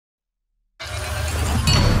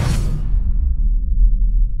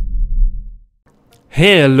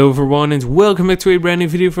Hello everyone and welcome back to a brand new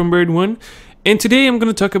video from Bird1. And today I'm going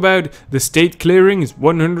to talk about the state clearing is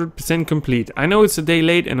 100% complete. I know it's a day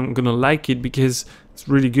late and I'm going to like it because it's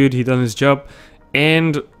really good, he done his job.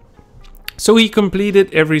 And so he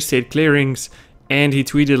completed every state clearings and he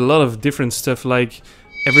tweeted a lot of different stuff like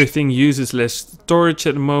everything uses less storage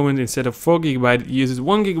at the moment. Instead of 4 GB it uses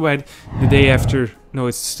 1 GB the day after. No,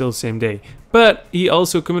 it's still the same day. But he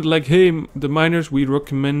also commented like, hey, the miners, we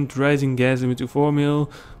recommend rising gas limit to 4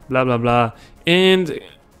 mil, blah blah blah. And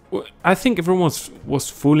I think everyone was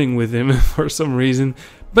fooling with him for some reason.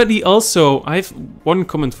 But he also, I have one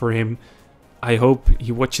comment for him. I hope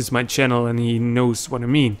he watches my channel and he knows what I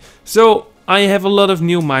mean. So I have a lot of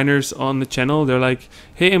new miners on the channel. They're like,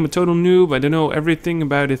 hey, I'm a total noob, I don't know everything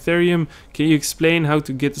about Ethereum, can you explain how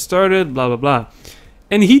to get started, blah blah blah.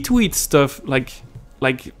 And he tweets stuff like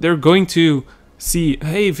they're going to see,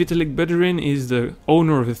 hey, Vitalik Buterin is the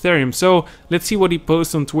owner of Ethereum, so let's see what he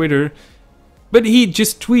posts on Twitter. But he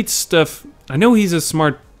just tweets stuff. I know he's a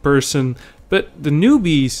smart person, but the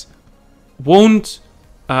newbies won't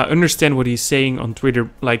understand what he's saying on Twitter.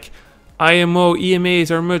 Like, IMO, EMAs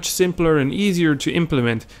are much simpler and easier to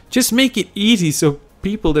implement. Just make it easy so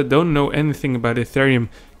people that don't know anything about Ethereum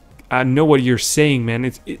know what you're saying, man.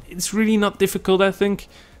 It's really not difficult, I think.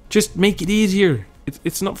 Just make it easier.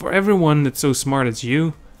 It's not for everyone that's so smart as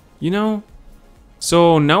you know?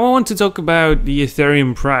 So now I want to talk about the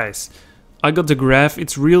Ethereum price. I got the graph,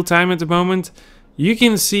 it's real time at the moment. You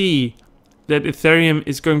can see that Ethereum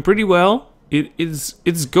is going pretty well.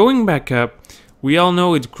 It's going back up. We all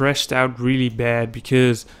know it crashed out really bad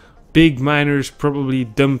because big miners probably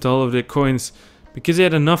dumped all of their coins because they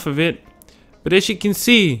had enough of it. But as you can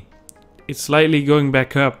see, it's slightly going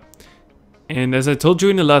back up. And as I told you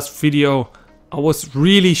in the last video, I was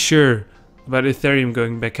really sure about Ethereum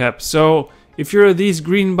going back up. So if you're these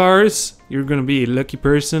green bars, you're gonna be a lucky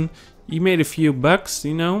person. You made a few bucks,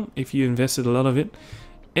 you know, if you invested a lot of it.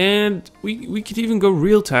 And we could even go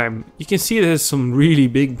real time. You can see there's some really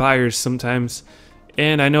big buyers sometimes.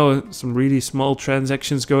 And I know some really small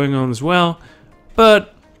transactions going on as well.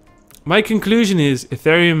 But my conclusion is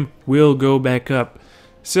Ethereum will go back up.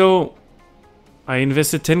 So I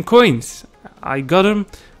invested 10 coins. I got them.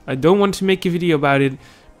 I don't want to make a video about it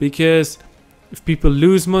because if people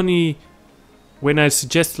lose money when I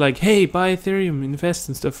suggest like, hey, buy Ethereum, invest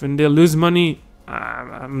and stuff, and they'll lose money,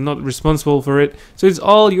 I'm not responsible for it. So it's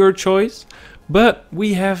all your choice. But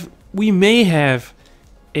we may have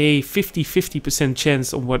a 50-50%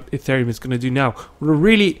 chance on what Ethereum is going to do now. We're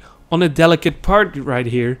really on a delicate part right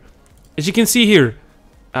here. As you can see here,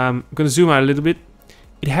 I'm going to zoom out a little bit.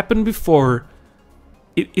 It happened before.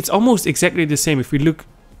 It's almost exactly the same. If we look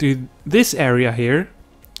to this area here,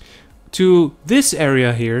 to this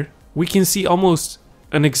area here, we can see almost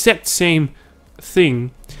an exact same thing.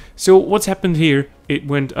 So what's happened here? It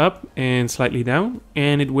went up and slightly down,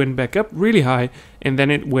 and it went back up really high, and then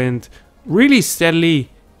it went really steadily,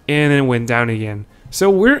 and then went down again. So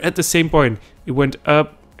we're at the same point. It went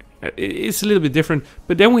up, it's a little bit different,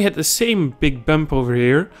 but then we had the same big bump over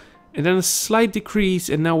here, and then a slight decrease,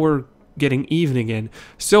 and now we're getting even again.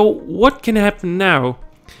 So what can happen now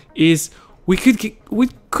is we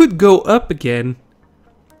could go up again,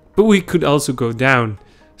 but we could also go down.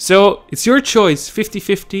 So it's your choice,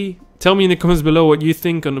 50-50. Tell me in the comments below what you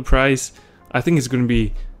think on the price. I think it's going to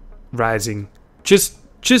be rising, just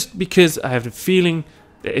because I have the feeling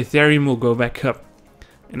that Ethereum will go back up.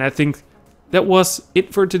 And I think that was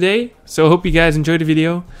it for today. So I hope you guys enjoyed the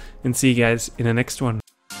video and see you guys in the next one.